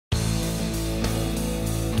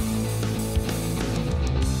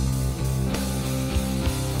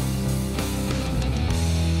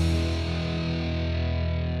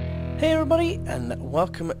Hey everybody, and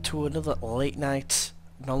welcome to another late night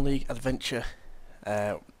non-league adventure.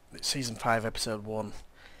 Season 5, episode 1.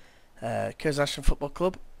 Curzon Ashton Football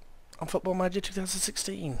Club on Football Manager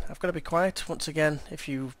 2016. I've got to be quiet once again. If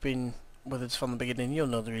you've been with us from the beginning, you'll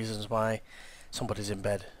know the reasons why somebody's in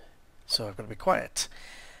bed. So I've got to be quiet.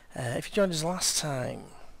 If you joined us last time,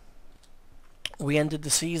 we ended the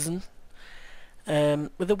season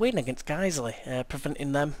with a win against Guiseley,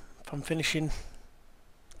 preventing them from finishing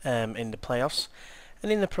in the playoffs,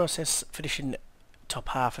 and in the process finishing top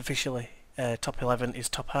half officially. Top 11 is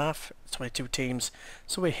top half, 22 teams,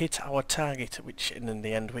 so we hit our target, which in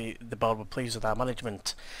the end the board were pleased with our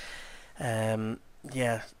management.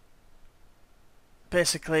 Yeah,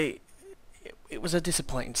 basically it was a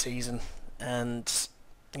disappointing season, and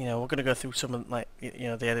we're going to go through some of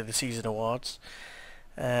the end of the season awards.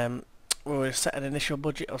 We were set an initial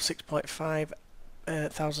budget of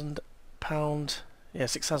 £6,500. Yeah,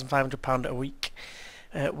 £6,500 a week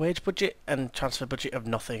wage budget, and transfer budget of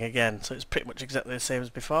nothing again, so it's pretty much exactly the same as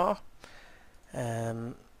before.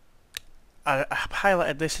 I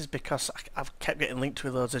highlighted this is because I've kept getting linked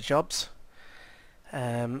with loads of jobs.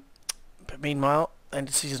 But meanwhile, end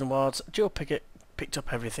of season awards, Joe Pickett picked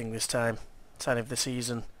up everything this time. Signing of the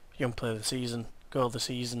season, young player of the season, goal of the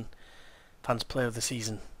season, fans player of the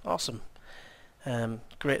season. Awesome.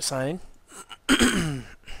 Great signing.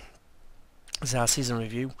 This is our season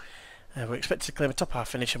review. We're expected to claim a top half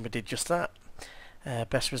finish, and we did just that.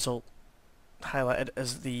 Best result highlighted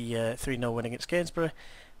as the 3-0 win against Gainsborough.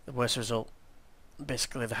 The worst result,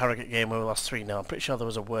 basically the Harrogate game where we lost 3-0. I'm pretty sure there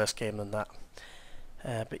was a worse game than that.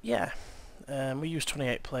 But yeah, we used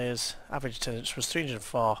 28 players. Average attendance was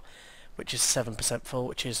 304, which is 7% full,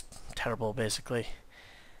 which is terrible basically.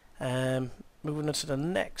 Moving on to the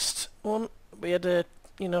next one, we had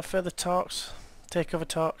further talks, takeover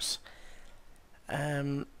talks.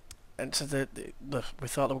 And so we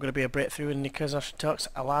thought there were going to be a breakthrough in the Curzon Ashton talks.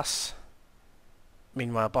 Alas,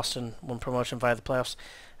 meanwhile Boston won promotion via the playoffs.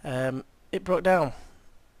 It broke down.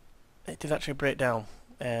 It did actually break down.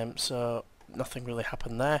 So nothing really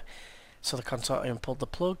happened there. So the consortium pulled the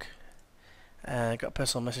plug. Got a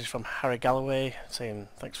personal message from Harry Galloway saying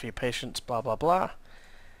thanks for your patience, blah blah blah.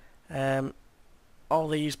 All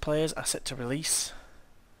these players are set to release.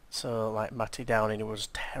 So like Matty Downing, who was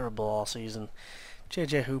terrible all season.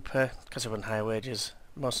 JJ Hooper, because he won high wages.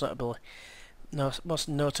 Most notably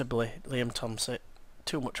Liam Thompson.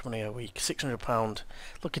 Too much money a week, £600.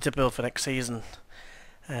 Looking to build for next season.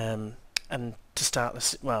 And to start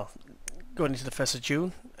this, going into the 1st of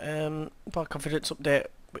June, ball confidence update,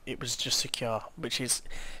 it was just secure, which is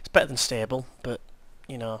it's better than stable, but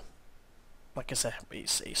like I said,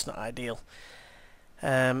 it's not ideal.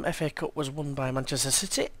 FA Cup was won by Manchester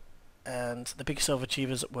City, and the biggest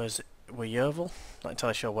overachievers were Yeovil. Not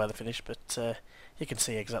entirely sure where they finished, but you can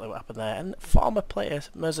see exactly what happened there. And former player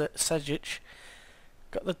Mirza Sejic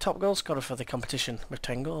got the top goal scorer for the competition with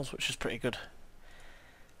 10 goals, which was pretty good.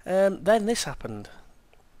 Then this happened.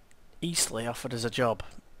 Eastleigh offered us a job,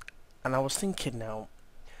 and I was thinking now,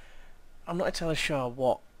 I'm not entirely sure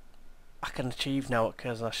what I can achieve now at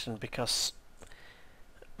Curzon Ashton, because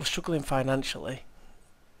we're struggling financially,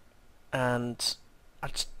 and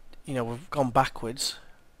we've gone backwards.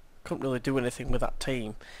 Couldn't really do anything with that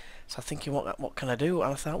team, so I'm thinking, what can I do?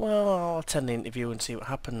 And I thought, well, I'll attend the interview and see what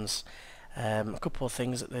happens. A couple of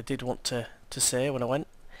things that they did want to say when I went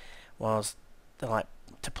was they like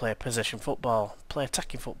to play possession football, play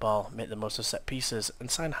attacking football, make the most of set pieces,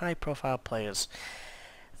 and sign high-profile players.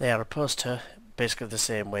 They are opposed to basically the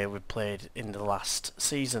same way we played in the last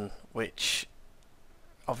season, which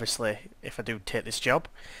obviously, if I do take this job,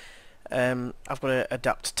 I've got to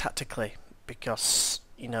adapt tactically, because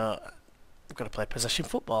I've got to play possession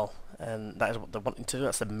football, and that is what they're wanting to do.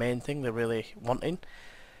 That's the main thing they're really wanting.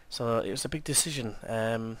 So it was a big decision.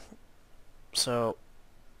 So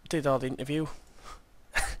did all the interview,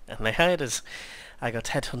 and they hired us. I got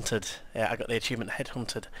headhunted. Yeah, I got the achievement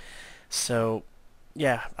headhunted. So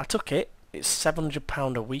yeah, I took it. It's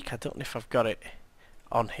 £700 a week. I don't know if I've got it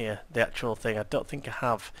on here, the actual thing. I don't think I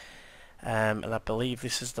have. And I believe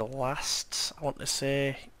this is the last, I want to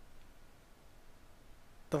say,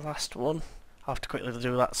 the last one. I'll have to quickly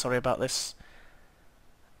do that, sorry about this.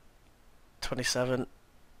 27.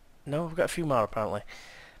 No, we've got a few more apparently.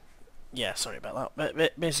 Yeah, sorry about that.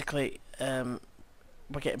 But basically, we're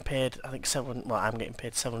getting paid, I think I'm getting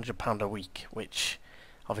paid £700 a week, which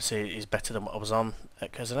obviously is better than what I was on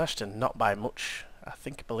at Curzon Ashton. Not by much. I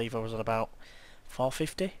believe I was on about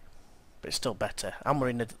 £450. But it's still better. And we're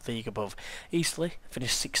in the league above. Eastleigh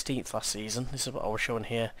finished 16th last season. This is what I was showing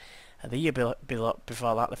here. And the year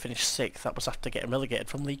before that, they finished 6th. That was after getting relegated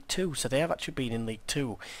from League 2. So they have actually been in League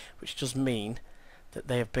 2, which does mean that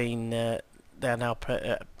they have been, they are now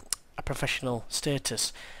a professional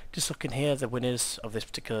status. Just looking here, the winners of this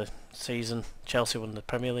particular season: Chelsea won the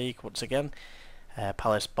Premier League once again.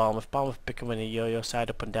 Palace, Bournemouth becoming a yo-yo side,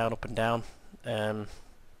 up and down, up and down.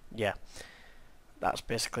 Yeah, that's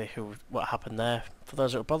basically what happened there. For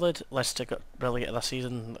those that were bothered, Leicester got relegated last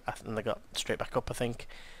season, and they got straight back up, I think.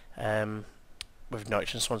 With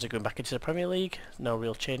Norwich and Swansea going back into the Premier League, no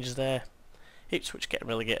real changes there. Ipswich getting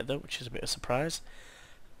relegated though, which is a bit of a surprise.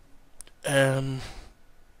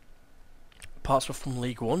 Portsmouth from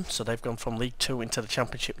League 1, so they've gone from League 2 into the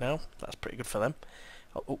Championship now. That's pretty good for them.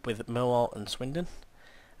 Up with Millwall and Swindon.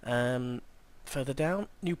 Further down,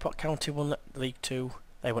 Newport County won League 2.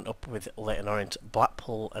 They went up with Leyton Orient,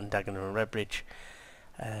 Blackpool and Dagenham and Redbridge.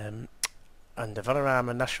 And the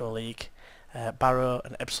Vanarama National League, Barrow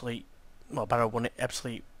and Ebbsfleet, well, Barrow won it,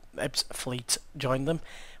 Ebbsfleet joined them.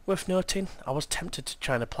 Worth noting, I was tempted to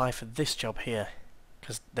try and apply for this job here,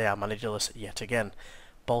 because they are managerless yet again.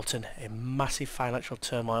 Bolton, a massive financial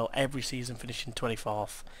turmoil, every season finishing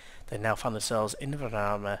 24th. They now find themselves in the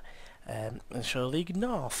Vanarama National League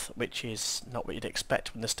North, which is not what you'd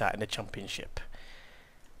expect when they're starting the Championship.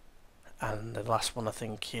 And the last one I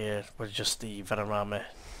think here was just the Vanarama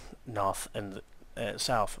North and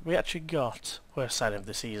South. We actually got worst signing of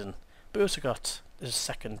the season, but we also got the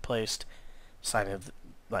second placed signing of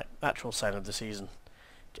actual signing of the season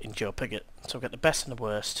in Joe Pigott. So we've got the best and the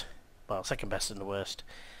worst, well, second best and the worst.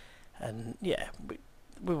 And yeah,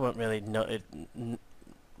 we weren't really noted,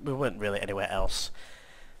 we weren't really anywhere else.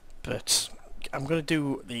 But I'm going to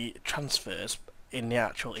do the transfers in the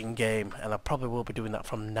actual in-game, and I probably will be doing that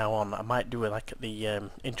from now on. I might do it like at the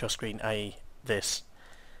intro screen, i.e. this.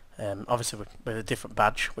 Obviously with a different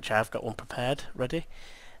badge, which I have got one prepared, ready.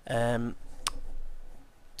 But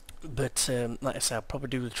like I said, I'll probably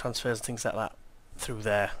do the transfers and things like that through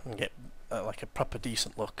there and get like a proper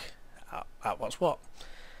decent look at what's what.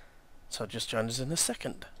 So just join us in a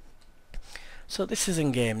second. So this is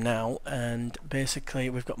in game now, and basically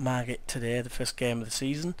we've got Margate today, the first game of the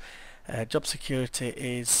season. Job security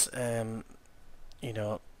is, you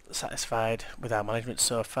know, satisfied with our management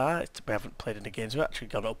so far. We haven't played any games. We've actually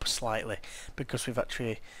gone up slightly because we've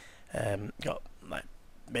actually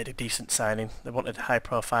made a decent signing. They wanted high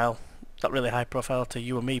profile, not really high profile to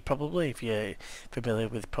you and me probably, if you're familiar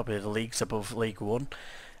with probably the leagues above League 1,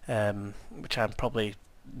 which I'm probably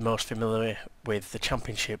most familiar with the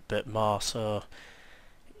Championship, but more so,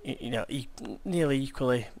 you know, nearly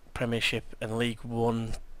equally Premiership and League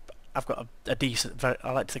 1. I've got a decent, I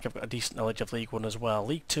like to think I've got a decent knowledge of League 1 as well.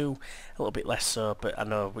 League 2, a little bit less so, but I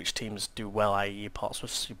know which teams do well, i.e.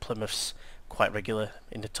 Portsmouth's, Plymouth's quite regular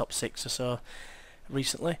in the top 6 or so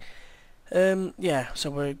recently. Yeah, so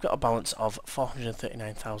we've got a balance of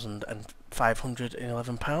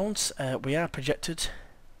 £439,511. We are projected,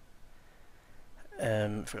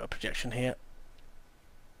 if we've got a projection here,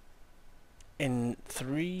 in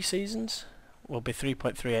 3 seasons, we'll be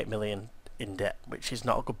 3.38 million in debt, which is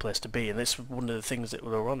not a good place to be, and this was one of the things that we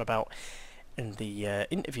were on about in the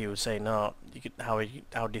interview, saying, "Oh, how do you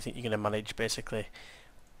think you're going to manage basically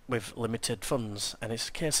with limited funds?" And it's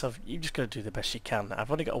a case of you just got to do the best you can. I've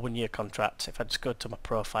only got a 1-year contract. If I just go to my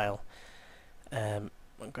profile, and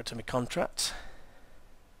go to my contract,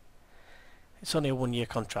 it's only a 1-year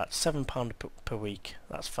contract, £7 per week.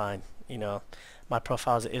 That's fine. You know, my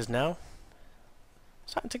profile as it is now,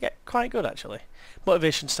 starting to get quite good actually.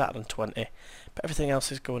 Motivation started on 20, but everything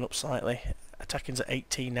else is going up slightly. Attacking's at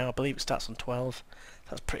 18 now. I believe it starts on 12.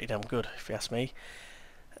 That's pretty damn good if you ask me.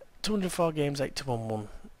 204 games, 8-1-1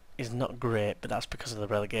 is not great, but that's because of the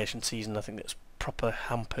relegation season. I think that's proper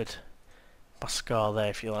hampered my score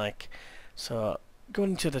there, if you like. So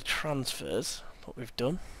going into the transfers, what we've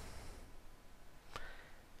done.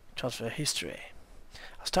 Transfer history.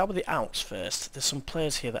 I'll start with the outs first. There's some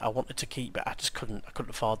players here that I wanted to keep, but I just couldn't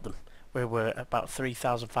afford them. We were about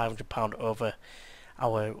 £3,500 over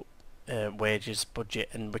our wages budget,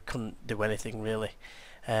 and we couldn't do anything really.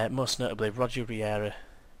 Most notably Roger Riera,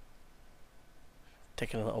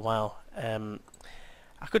 taking a little while. I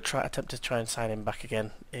could attempt to try and sign him back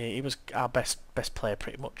again. He was our best player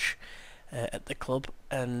pretty much at the club,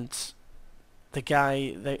 and the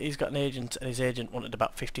guy, he's got an agent, and his agent wanted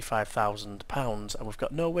about £55,000, and we've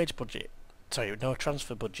got no wage budget, sorry, no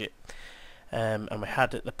transfer budget, and we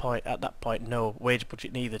had at that point no wage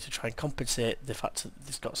budget neither to try and compensate the fact that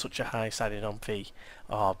it's got such a high signing on fee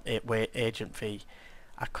or agent fee.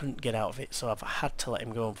 I couldn't get out of it, so I've had to let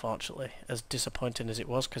him go, unfortunately, as disappointing as it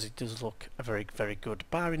was, because he does look a very, very good,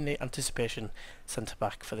 barring the anticipation,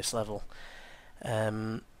 centre-back for this level.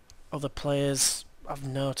 Other players I've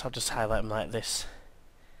noted, I'll just highlight them like this.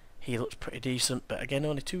 He looks pretty decent, but again,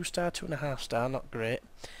 only 2-star, 2.5-star, not great.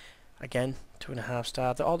 Again,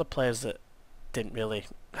 2.5-star. They're all the players that didn't really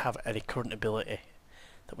have any current ability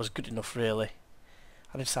that was good enough, really.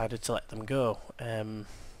 I decided to let them go.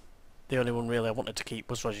 The only one really I wanted to keep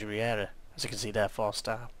was Roger Riera. As you can see there,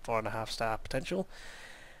 4-star, 4.5-star potential.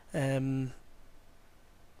 Yeah,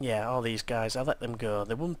 all these guys, I let them go.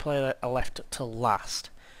 The one player that I left till last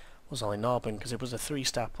was Ollie Norburn, because he was a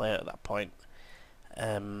 3-star player at that point.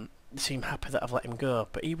 They seem happy that I've let him go,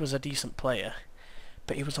 but he was a decent player.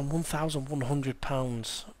 But he was on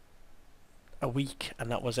 £1,100 a week,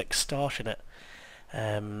 and that was extortionate.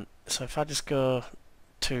 So if I just go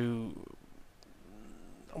to...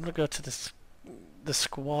 I'm going to go to the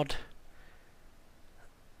squad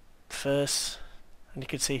first, and you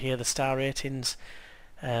can see here the star ratings.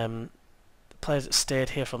 The players that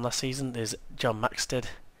stayed here from last season, there's John Maxted,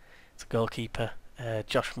 the goalkeeper,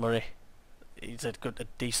 Josh Murray, he's a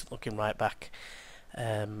decent looking right back,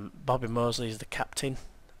 Bobby Mosley is the captain,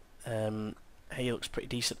 he looks pretty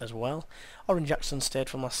decent as well. Oren Jackson stayed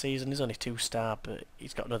from last season, he's only 2-star, but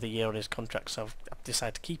he's got another year on his contract, so I've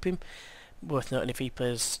decided to keep him. Worth noting, if he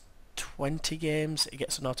plays 20 games, he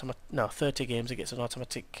gets an 30 games, he gets an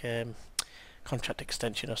automatic contract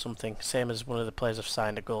extension or something. Same as one of the players I've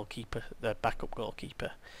signed, a goalkeeper, the backup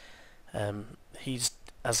goalkeeper. He's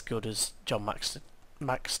as good as John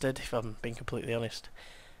Maxted, if I'm being completely honest.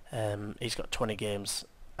 He's got 20 games,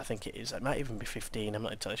 I think it is. It might even be 15. I'm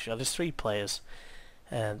not entirely sure. There's 3 players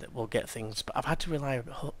that will get things, but I've had to rely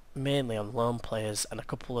mainly on loan players and a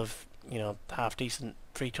couple of half decent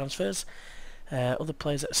free transfers. Other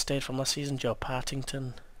players that have stayed from last season, Joe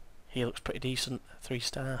Partington, he looks pretty decent,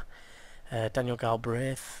 3-star. Daniel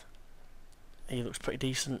Galbraith, he looks pretty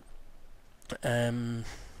decent.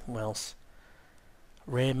 Who else?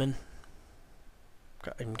 Raymond,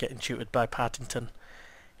 got him getting tutored by Partington.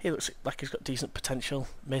 He looks like he's got decent potential.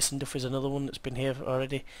 Mason Duffy's another one that's been here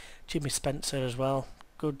already. Jimmy Spencer as well,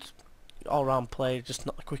 good all-round player, just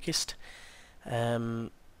not the quickest.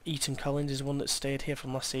 Ethan Collins is one that stayed here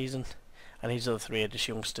from last season, and these other 3 are just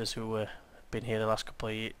youngsters who have been here the last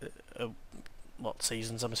couple of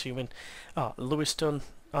seasons, I'm assuming. Oh, Lewis Dunn.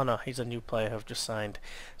 Oh no, he's a new player I've just signed.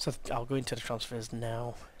 So I'll go into the transfers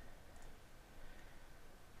now.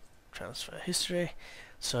 Transfer history.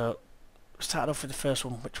 So started off with the first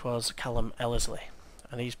one, which was Callum Ellerslie,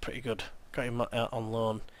 and he's pretty good. Got him on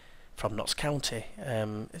loan from Notts County.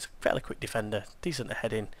 He's a fairly quick defender, decent at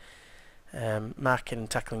heading. Marking and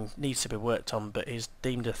tackling needs to be worked on, but he's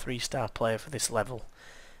deemed a 3-star player for this level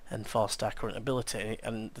and 4-star current ability.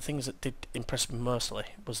 And the things that did impress me mostly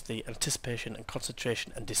was the anticipation and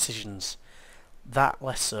concentration and decisions. That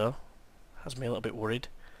less so has me a little bit worried.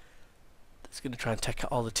 It's going to try and take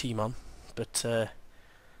all the team on, but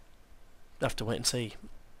have to wait and see.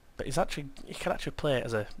 But he can actually play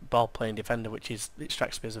as a ball-playing defender, which it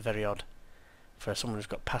strikes me as a very odd for someone who's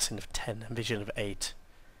got passing of 10 and vision of 8.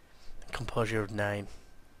 Composure of 9,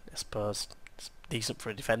 I suppose. It's decent for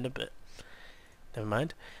a defender, but never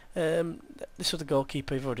mind. This was the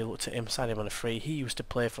goalkeeper. You've already looked at him, signed him on a free. He used to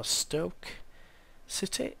play for Stoke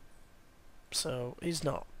City, so he's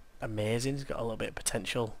not amazing. He's got a little bit of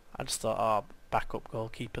potential. I just thought, oh, backup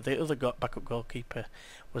goalkeeper. The other backup goalkeeper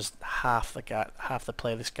was half the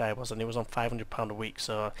player this guy was, and he was on £500 a week,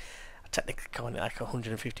 so I technically calling it like a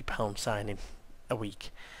 £150 signing a week.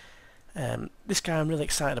 This guy I'm really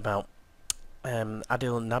excited about.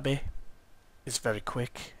 Adil Nabi is very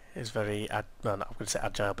quick. Is very well, I'm going to say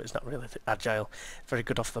agile, but it's not really agile. Very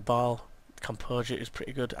good off the ball. Composure is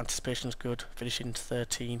pretty good. Anticipation's good. Finishing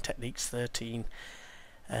 13. Technique's 13.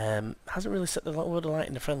 Hasn't really set the world alight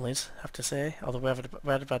in the friendlies, I have to say. Although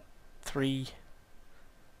we've had 3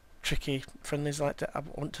 tricky friendlies like that, I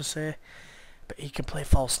want to say. But he can play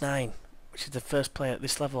false 9, which is the first player at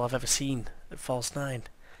this level I've ever seen at false 9.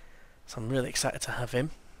 So I'm really excited to have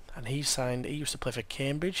him. And he used to play for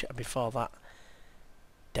Cambridge, and before that,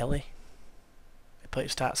 Delhi. He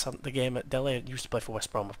starts the game at Delhi. He used to play for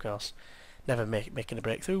West Brom, of course. Never making a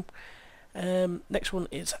breakthrough. Next one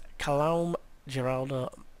is Callum Geraldo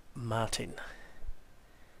Martin.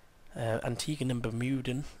 Antigua and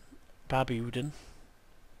Barbudan.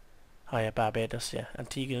 Oh yeah, Barbados, yeah.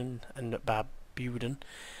 Antigua and Barbudan.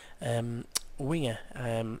 Winger.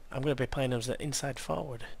 I'm going to be playing him as the inside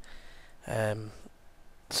forward.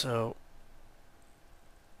 So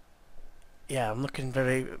yeah,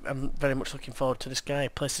 I'm very much looking forward to this guy. He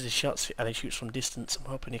places his shots and he shoots from distance. I'm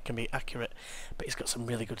hoping he can be accurate, but he's got some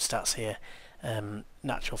really good stats here.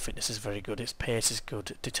 Natural fitness is very good. His pace is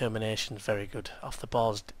good. Determination is very good. Off the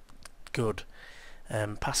ball's good.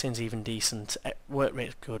 Passing's even decent. Work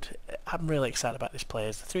rate's good. I'm really excited about this player.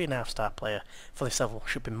 He's a 3.5-star player for this level.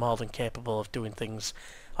 Should be more than capable of doing things,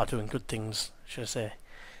 or doing good things, should I say.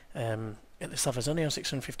 At this level, he's only on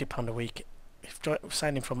 £650 a week. We've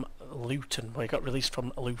signed him from Luton, where he got released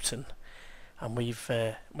from Luton, and they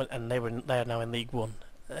are now in League One.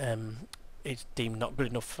 He's deemed not good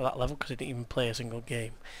enough for that level because he didn't even play a single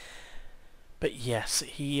game. But yes,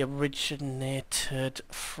 he originated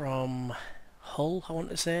from Hull, I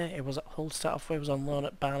want to say. It was at Hull to start off with. He was on loan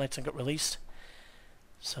at Barnet and got released.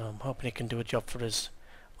 So I'm hoping he can do a job for us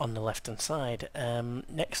on the left hand side.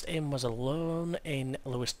 Next in was a loan in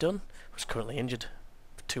Lewis Dunn, who's currently injured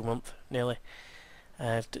for 2 months nearly.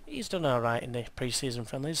 He's done alright in the pre-season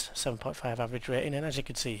friendlies, 7.5 average rating, and as you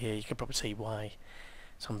can see here, you can probably see why.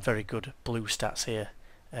 Some very good blue stats here,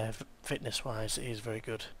 fitness wise. He is very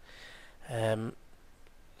good.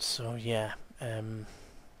 So yeah,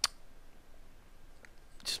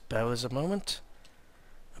 just bear with us a moment.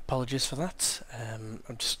 Apologies for that.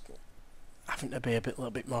 I'm just having to be a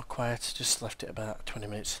little bit more quiet. Just left it about 20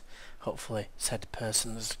 minutes. Hopefully said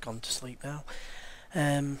person has gone to sleep now.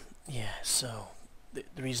 Yeah, so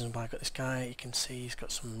the reason why I got this guy, you can see he's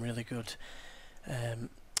got some really good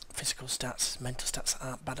physical stats. His mental stats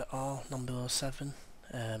aren't bad at all, none below 7.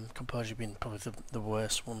 Composure being probably the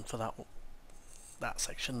worst one for that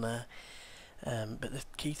section there. But the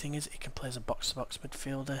key thing is he can play as a box-to-box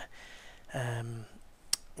midfielder,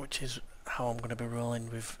 which is how I'm going to be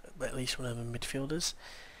rolling with at least one of the midfielders.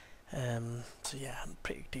 So yeah,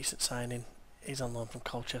 pretty decent signing. He's on loan from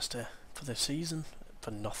Colchester for this season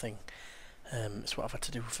for nothing. It's what I've had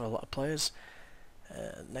to do for a lot of players.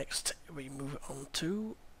 Next we move on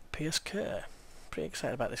to Piers Kerr. Pretty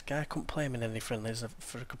excited about this guy. I couldn't play him in any friendlies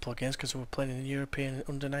for a couple of games because we were playing in the European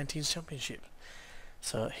Under-19s Championship.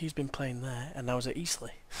 So he's been playing there, and now he's at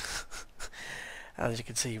Eastleigh. As you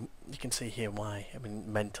can see here why. I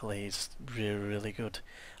mean, mentally he's really good.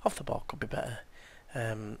 Off the ball could be better.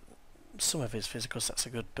 Some of his physical stats are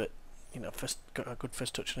good, but you know, got a good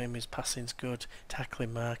first touch on him. His passing's good,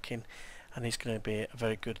 tackling, marking, and he's going to be a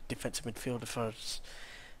very good defensive midfielder for us.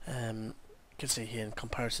 You can see here in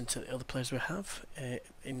comparison to the other players we have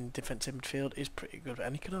in defensive midfield, is pretty good,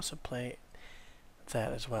 and he can also play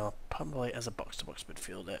there as well, probably as a box-to-box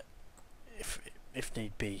midfielder if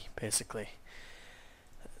need be, basically.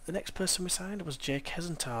 The next person we signed was Jake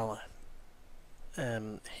Hesenthaler.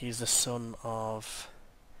 He's the son of,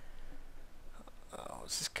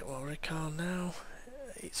 what's his recall now?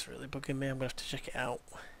 It's really bugging me. I'm gonna have to check it out.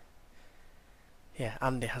 Yeah,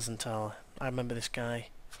 Andy Hesenthaler. I remember this guy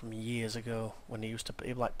from years ago when he was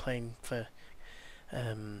like playing for he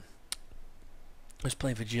was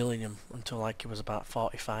playing for Gillingham until like he was about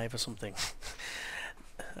 45 or something.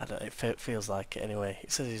 I don't know, it feels like it anyway.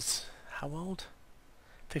 It says he's how old?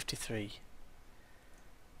 53.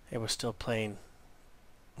 He was still playing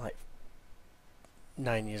like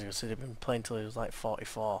 9 years ago, so he'd been playing till he was like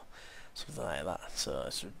 44, something like that. So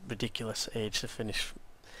it's a ridiculous age to finish.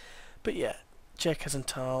 But yeah, Jake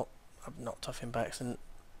Hesenthaler, I've knocked off him by accident.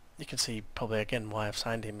 You can see probably again why I've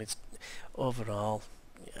signed him. It's overall,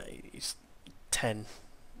 yeah, he's 10,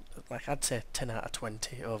 like I'd say 10 out of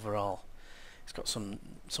 20 overall. He's got some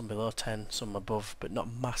below 10, some above, but not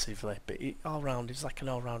massively. But all round, he's like an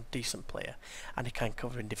all round decent player, and he can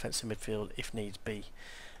cover in defensive midfield if needs be.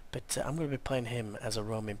 But I'm going to be playing him as a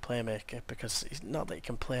roaming playmaker because it's not that he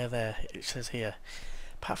can play there. It says here,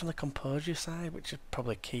 apart from the composure side, which is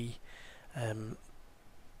probably key. I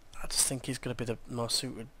just think he's going to be the most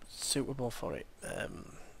suitable for it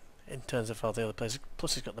in terms of all the other players.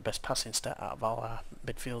 Plus, he's got the best passing stat out of all our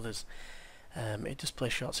midfielders. He just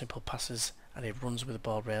plays short, simple passes, and he runs with the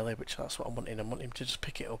ball rarely, which that's what I'm wanting. I want him to just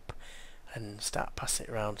pick it up and start passing it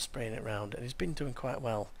around, spraying it around, and he's been doing quite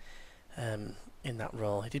well in that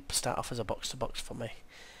role. He did start off as a box-to-box for me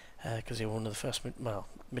because he was one of the first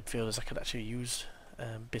midfielders I could actually use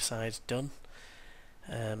besides Dunn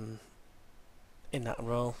in that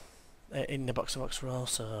role, in the box-to-box role.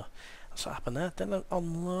 So that's what happened there. Then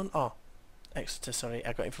on loan, Exeter, sorry,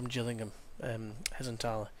 I got him from Gillingham,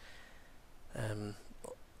 Hesenthaler.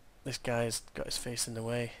 This guy's got his face in the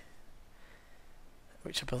way,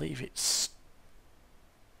 which I believe it's,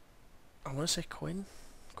 I want to say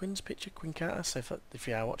Quinn's picture, Quinn Carter, so if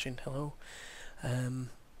you are watching, hello.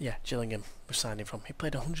 Yeah, Gillingham was signing from. He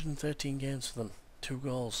played 113 games for them, 2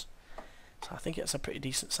 goals. So I think it's a pretty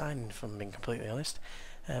decent signing, if I'm being completely honest.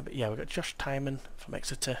 But yeah, we've got Josh Tyman from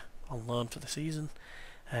Exeter on loan for the season.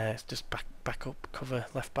 Just back up cover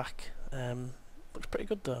left back. Looks pretty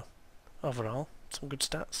good though overall. Some good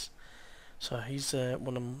stats. So he's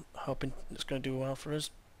one I'm hoping that's going to do well for us.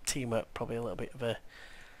 Teamwork probably a little bit of a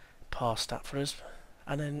poor stat for us.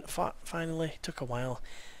 And then finally took a while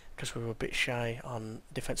because we were a bit shy on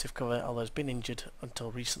defensive cover, although he's been injured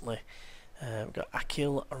until recently. We've got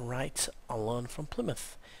Akil Wright on loan from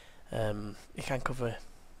Plymouth. He can cover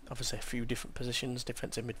obviously a few different positions: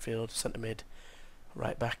 defensive midfield, centre mid,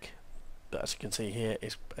 right back. But as you can see here,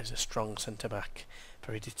 is a strong centre back,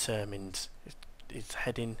 very determined. His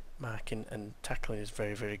heading, marking, and tackling is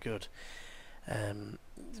very, very good.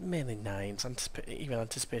 Mainly 9s, even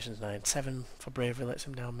anticipation's 9. 7 for bravery lets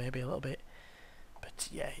him down maybe a little bit. But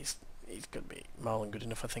yeah, he's going to be more than good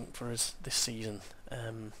enough, I think, for us this season.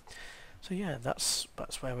 So yeah, that's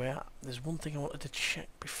where we're at. There's one thing I wanted to check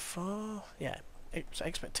before. Yeah,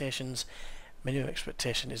 expectations. Minimum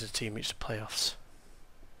expectation is a team reach the playoffs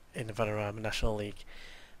in the Vanarama National League.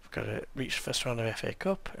 We've got to reach the first round of the FA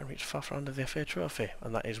Cup and reach the fourth round of the FA Trophy,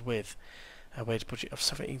 and that is with a wage budget of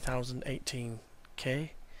 17,018k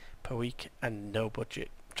per week and no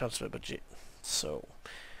transfer budget. So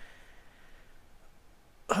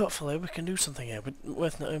hopefully we can do something here.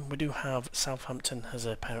 Worth noting, we do have Southampton as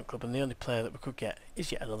a parent club, and the only player that we could get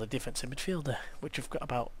is yet another defensive midfielder, which we've got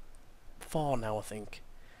about 4 now, I think.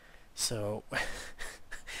 So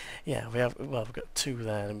yeah, we've got 2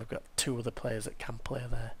 there, and we've got 2 other players that can play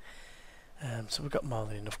there. So we've got more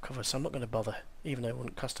than enough cover, so I'm not going to bother, even though it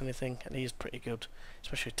wouldn't cost anything, and he is pretty good,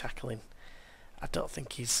 especially tackling. I don't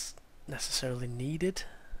think he's necessarily needed,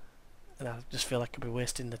 and I just feel like I'd be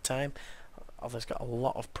wasting the time. Although he's got a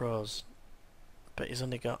lot of pros, but he's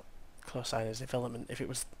only got close signings development. If it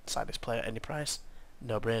was slightest player at any price,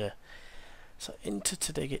 no brainer. So into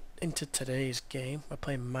today's game, we're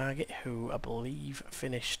playing Margate, who I believe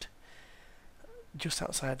finished just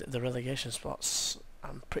outside the relegation spots.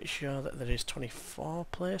 I'm pretty sure that there is 24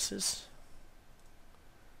 places.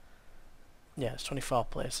 Yeah, it's 24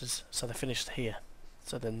 places, so they finished here.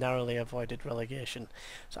 So they narrowly avoided relegation.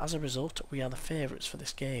 So as a result, we are the favourites for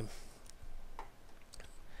this game.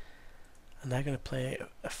 And they're going to play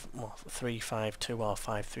a 3-5-2 or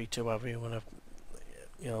 5-3-2, however you want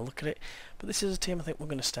to look at it. But this is a team I think we're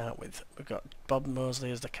going to start with. We've got Bob Mosley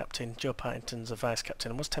as the captain, Joe Partington's the vice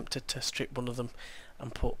captain. I was tempted to strip one of them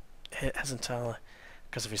and put Hesenthaler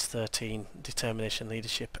because of his 13, determination,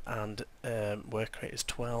 leadership, and work rate is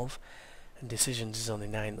 12, and decisions is only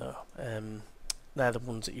 9 though. They're the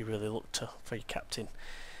ones that you really look to for your captain.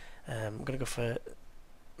 I'm going to go for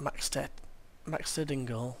Maxted in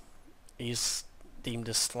goal. He's deemed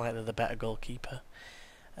as slightly the better goalkeeper.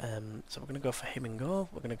 So we're going to go for him in goal.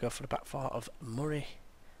 We're going to go for the back 4 of Murray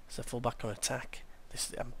as a full back on attack.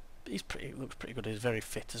 Looks pretty good. He's very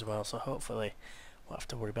fit as well, so hopefully won't have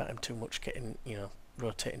to worry about him too much getting,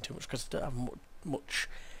 rotating too much, because they don't have much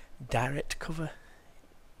direct cover.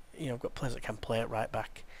 We've got players that can play at right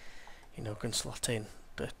back, can slot in,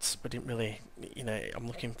 but we didn't really, I'm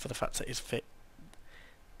looking for the fact that he's fit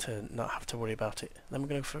to not have to worry about it. Then we're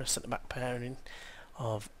going to go for a centre back pairing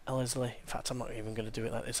of Ellerslie. In fact, I'm not even going to do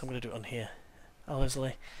it like this. I'm going to do it on here.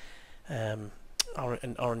 Ellerslie, and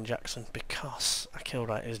Oren Jackson, because Akil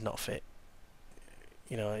Wright is not fit.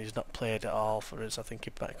 He's not played at all for us. I think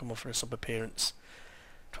he might come up for a sub appearance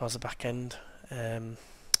towards the back end.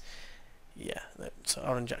 Yeah, so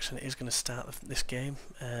Oren Jackson is going to start this game.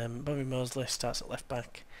 Bobby Mosley starts at left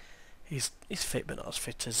back. He's fit, but not as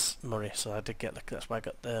fit as Murray, so I did get that's why I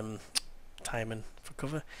got Timon for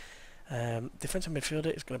cover. Defensive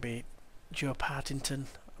midfielder is going to be Joe Partington.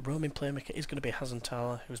 Roaming playmaker is going to be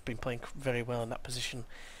Hesenthaler, who's been playing very well in that position.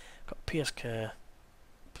 Got Piers Kerr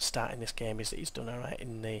starting this game. He's done alright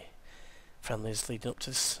in the friendlies leading up to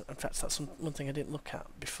this. In fact, that's one thing I didn't look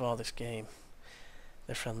at before this game,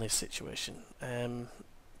 the friendlies situation.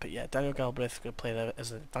 But yeah, Daniel Galbraith is going to play there as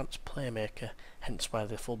an advanced playmaker, hence why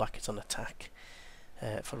the fullback is on attack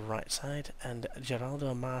for the right side, and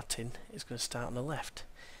Geraldo Martin is going to start on the left.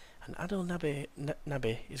 And Adil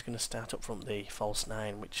Nabi is going to start up from the false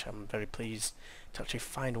 9, which I'm very pleased to actually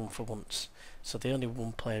find one for once. So the only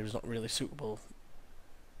one player who's not really suitable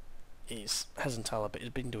is Hesenthaler, but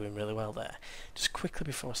he's been doing really well there. Just quickly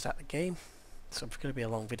before I start the game, so it's going to be a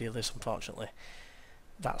long video this unfortunately,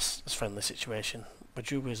 that's a friendly situation.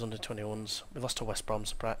 Majuba is under 21s, we lost to West Brom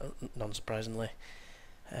non-surprisingly,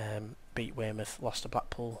 beat Weymouth, lost to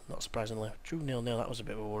Blackpool, not surprisingly, drew 0-0, that was a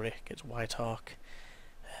bit of a worry, against Whitehawk.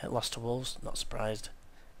 Lost to Wolves, not surprised.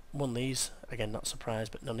 Won these, again not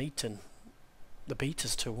surprised, but Nuneaton, the beat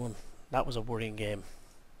us 2-1. That was a worrying game.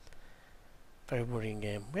 very worrying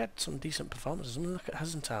game. We had some decent performances. I mean, look at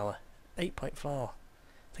Hesenthaler, 8.4. I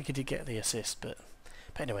think he did get the assist, but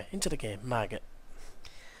anyway, into the game. Margate.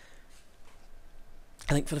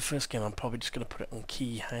 I think for the first game I'm probably just going to put it on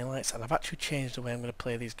key highlights, and I've actually changed the way I'm going to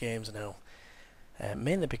play these games now,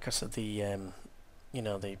 mainly because of the you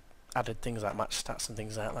know, the added things like match stats and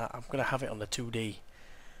things like that. I'm going to have it on the 2D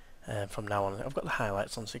from now on. I've got the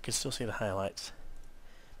highlights on so you can still see the highlights,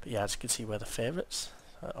 but yeah, as you can see, we're the favourites.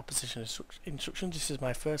 Opposition instructions. This is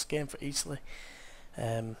my first game for Eastleigh,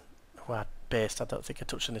 who I based. I don't think I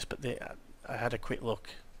touched on this, but I had a quick look.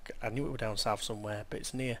 I knew it was down south somewhere, but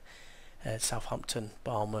it's near Southampton,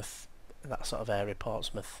 Bournemouth, that sort of area,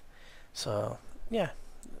 Portsmouth. So yeah,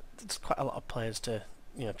 there's quite a lot of players to,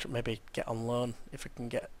 you know, maybe get on loan if we can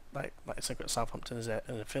get, like I said, got Southampton as an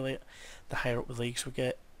affiliate. The higher up the leagues we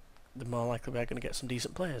get, the more likely we are going to get some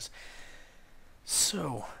decent players.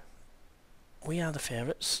 So we are the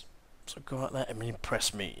favourites. So go out there and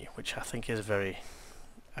impress me, which I think is a very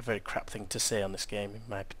crap thing to say on this game, in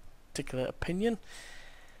my particular opinion.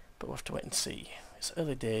 But we'll have to wait and see. It's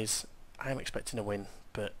early days. I'm expecting a win,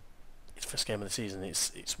 but it's first game of the season.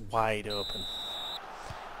 It's wide open.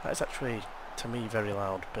 That is actually, to me, very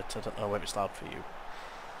loud, but I don't know whether it's loud for you.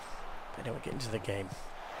 But anyway, get into the game.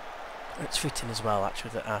 It's fitting as well,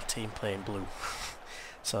 actually, that our team play in blue.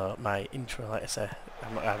 So my intro, like I said,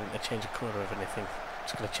 I'm not having to change the colour of anything. I'm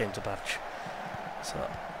just going to change the badge. So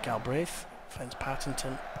Galbraith finds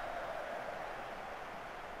Partington.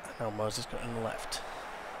 And now Moses got in the left.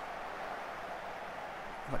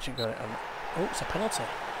 I've actually got it on... Oh, it's a penalty.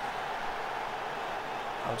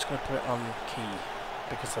 I'm just going to put it on key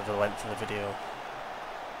because of the length of the video.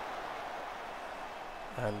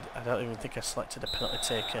 And I don't even think I selected a penalty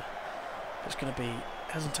taker. It's going to be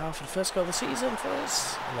Hesenthaler for the first goal of the season for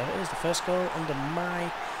us. And there it is, the first goal under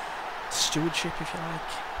my stewardship, if you like,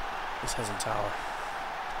 is Hesenthaler.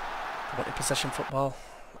 We wanted possession football.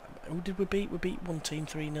 Who did we beat? We beat one team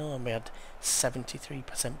 3-0 and we had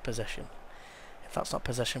 73% possession. If that's not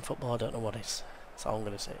possession football, I don't know what is. That's all I'm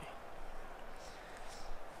going to say.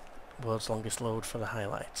 World's longest load for the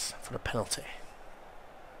highlights, for the penalty.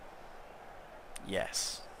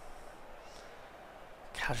 Yes.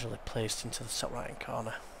 Casually placed into the top right hand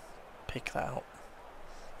corner. Pick that out.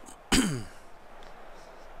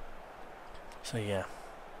 So yeah.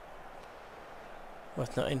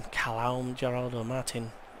 Worth noting, Callum Geraldo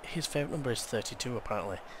Martin, his favourite number is 32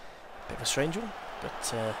 apparently. Bit of a strange one,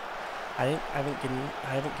 but I haven't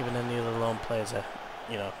given any other loan players a,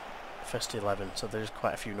 you know, first 11, so there's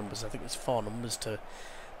quite a few numbers. I think there's 4 numbers to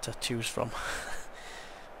choose from.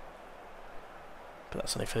 But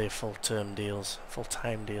that's only for the full-time deals.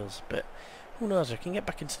 But who knows? We can get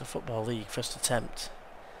back into the Football League first attempt,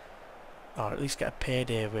 or at least get a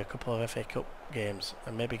payday with a couple of FA Cup games,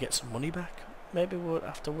 and maybe get some money back. Maybe we won't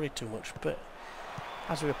have to worry too much. But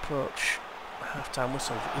as we approach half-time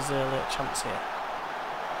whistle, is there a late chance here?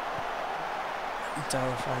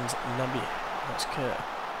 Down finds Nabi. That's Kurt.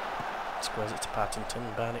 Squares it to Partington,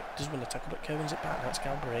 and Barnett does win the tackle, but Kerwin's it back. That's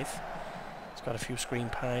Galbraith. He's got a few screen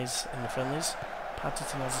pies in the friendlies.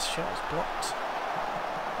 Partington has his shot, it's blocked.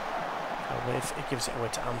 Galbraith, he gives it away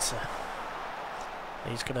to Answer.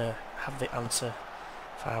 He's going to have the answer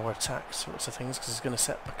for our attack sorts of things, because he's going to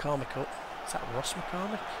set McCormick up. Is that Ross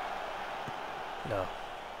McCormick? No.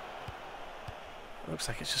 Looks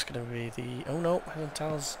like it's just going to be the... Oh no,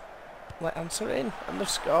 Hesenthaler's let Answer in, and they've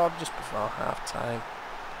scored just before half time.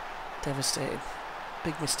 Devastated.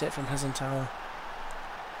 Big mistake from Hesenthaler.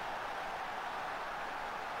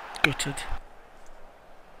 Gutted.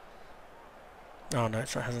 Oh no,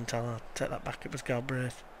 it's not Hesenthaler. I'll take that back, it was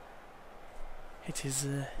Galbraith. It is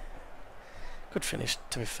a good finish,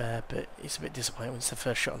 to be fair, but it's a bit disappointing when it's the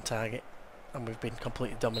first shot on target and we've been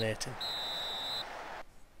completely dominating.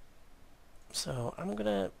 So I'm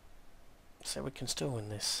gonna say we can still win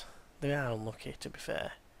this. They are unlucky, to be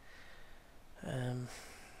fair. We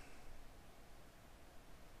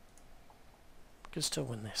can still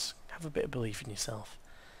win this. Have a bit of belief in yourself.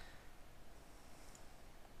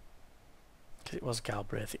 Because it was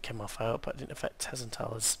Galbraith, it came off out, but it didn't affect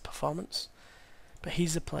Hesenthaler's performance. But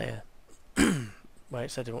he's a player where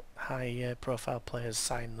it said high profile players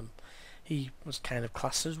sign them. He was kind of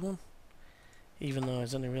classed as one, even though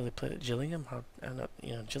he's only really played at Gillingham. And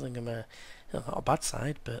you know, Gillingham are, you know, not a bad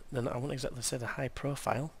side, but they're not, I wouldn't exactly say they're high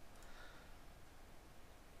profile.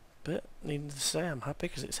 But needless to say, I'm happy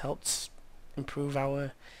because it's helped improve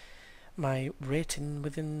my rating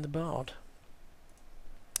within the board.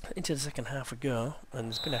 Into the second half we go, and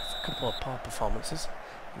there's been a couple of poor performances,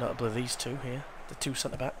 notably these two here, the two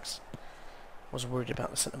centre backs. Was worried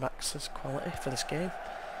about the centre backs' quality for this game.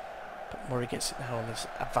 But Murray gets it now in this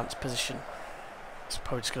advanced position. It's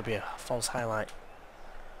probably just going to be a false highlight.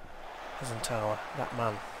 Hezentala, that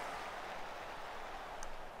man.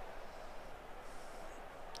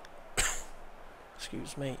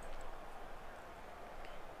 Excuse me.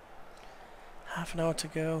 Half an hour to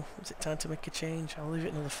go. Is it time to make a change? I'll leave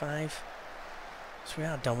it another 5. So we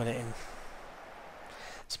are dominating.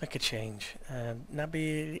 Let's make a change.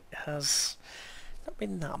 Naby has not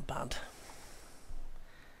been that bad.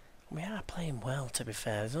 We are playing well, to be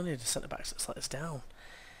fair. There's only the centre backs that's let us down.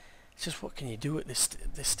 It's just what can you do at this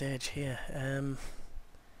stage here?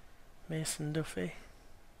 Mason Duffy.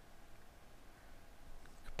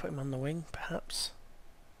 Could put him on the wing, perhaps.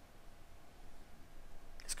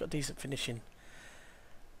 He's got decent finishing.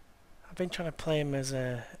 I've been trying to play him as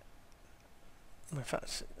a... In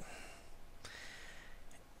fact,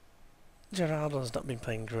 Gerardo's not been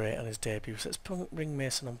playing great on his debut, so let's bring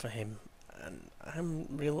Mason on for him. And I'm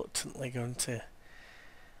reluctantly going to,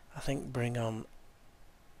 I think, bring on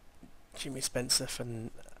Jimmy Spencer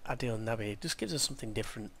and Adil Naby. It just gives us something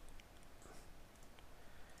different.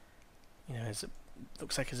 You know,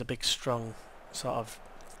 looks like he's a big, strong sort of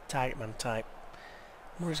target man type.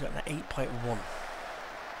 Murray's got an 8.1.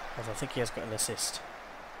 Although I think he has got an assist.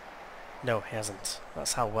 No, he hasn't.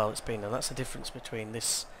 That's how well it's been, and that's the difference between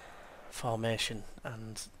this formation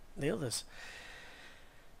and the others.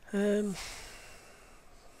 The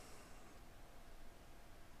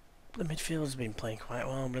midfielders have been playing quite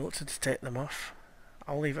well. I'm reluctant to take them off.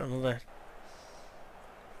 I'll leave it another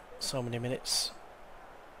so many minutes.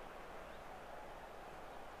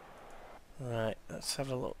 Right, let's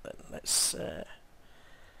have a look then. Let's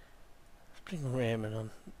bring Raymond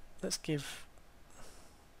on. Let's give...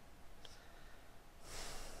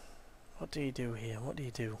 What do you do here? What do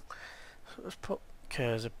you do? So let's put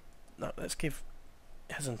Kurz... No, let's give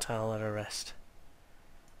Hezentala a rest.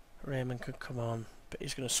 Raymond could come on, but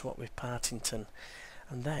he's going to swap with Partington.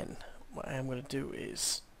 And then, what I am going to do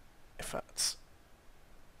is... In fact...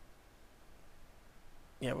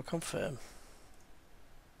 Yeah, we'll confirm.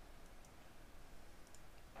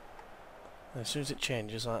 And as soon as it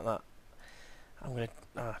changes like that, I'm going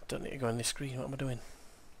to... don't need to go on this screen. What am I doing?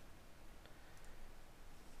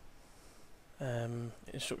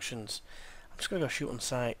 Instructions. I'm just going to go shoot on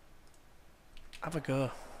sight. Have a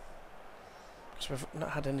go. Because we've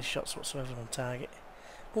not had any shots whatsoever on target.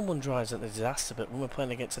 1-1 draw isn't a disaster, but when we're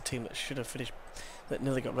playing against a team that should have finished, that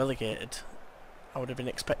nearly got relegated, I would have been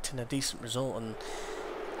expecting a decent result, and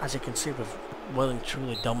as you can see, we've well and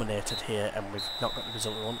truly dominated here, and we've not got the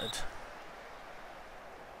result we wanted.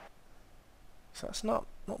 So that's not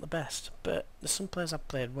the best, but there's some players I've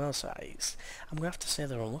played well, so I'm going to have to say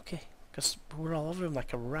they're unlucky, because we're all over him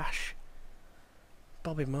like a rash.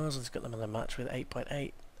 Bobby Mosley's got them in the match with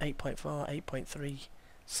 8.8, 8.4, 8.3,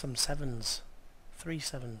 some 7s, 3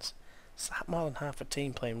 7s. It's more than half a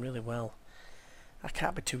team playing really well. I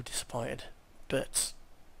can't be too disappointed, but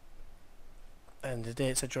at the end of the day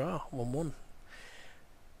it's a draw, 1-1.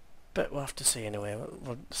 But we'll have to see anyway.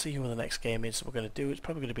 We'll see who the next game is we're going to do. It's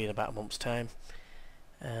probably going to be in about a month's time.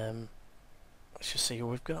 Let's just see who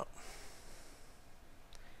we've got.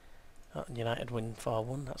 United win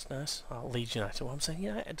 4-1, that's nice. Leeds United, I'm saying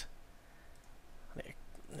United. I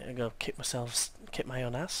need to go kick my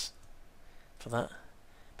own ass for that.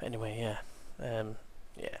 But anyway, yeah.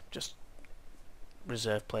 Yeah, just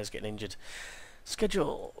reserve players getting injured.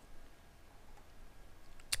 Schedule.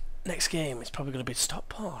 Next game is probably going to be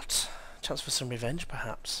Stockport. Chance for some revenge,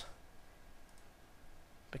 perhaps.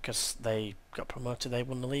 Because they got promoted, they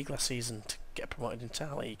won the league last season to get promoted into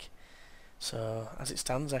our league. So, as it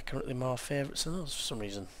stands, they're currently more favourites than us for some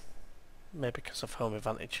reason. Maybe because of home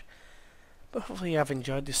advantage. But hopefully you have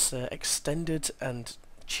enjoyed this extended and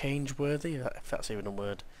change-worthy, if that's even a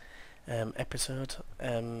word, episode,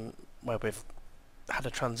 where we've had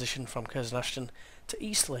a transition from Curzon Ashton to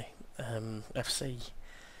Eastleigh FC.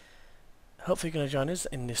 Hopefully you're going to join us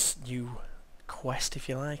in this new quest, if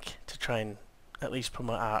you like, to try and at least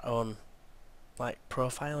promote our own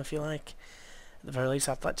profile, if you like. At the very least,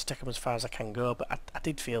 I'd like to take them as far as I can go, but I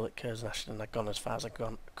did feel that Curzon Ashton had gone as far as I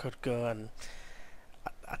could go, and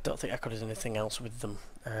I don't think I could do anything else with them.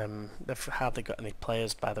 They've hardly got any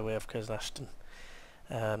players, by the way, of Curzon Ashton.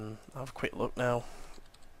 I'll have a quick look now.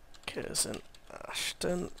 Curzon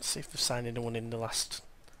Ashton, see if they've signed anyone in the last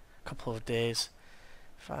couple of days.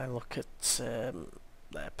 If I look at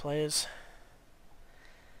their players,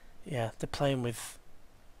 yeah, they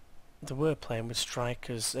were playing with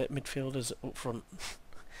strikers, midfielders up front.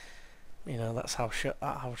 You know, that's how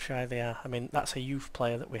shy they are. I mean, that's a youth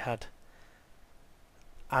player that we had,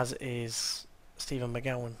 as is Stephen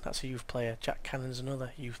McGowan, that's a youth player. Jack Cannon's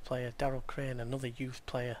another youth player. Daryl Crane, another youth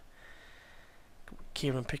player.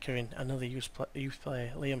 Kieran Pickering, another youth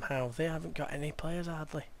player. Liam Howe, they haven't got any players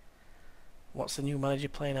hardly. What's the new manager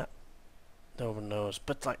playing at? No one knows.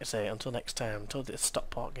 But like I say, until next time, until the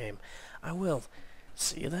Stockport game, I will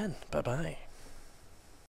see you then. Bye bye.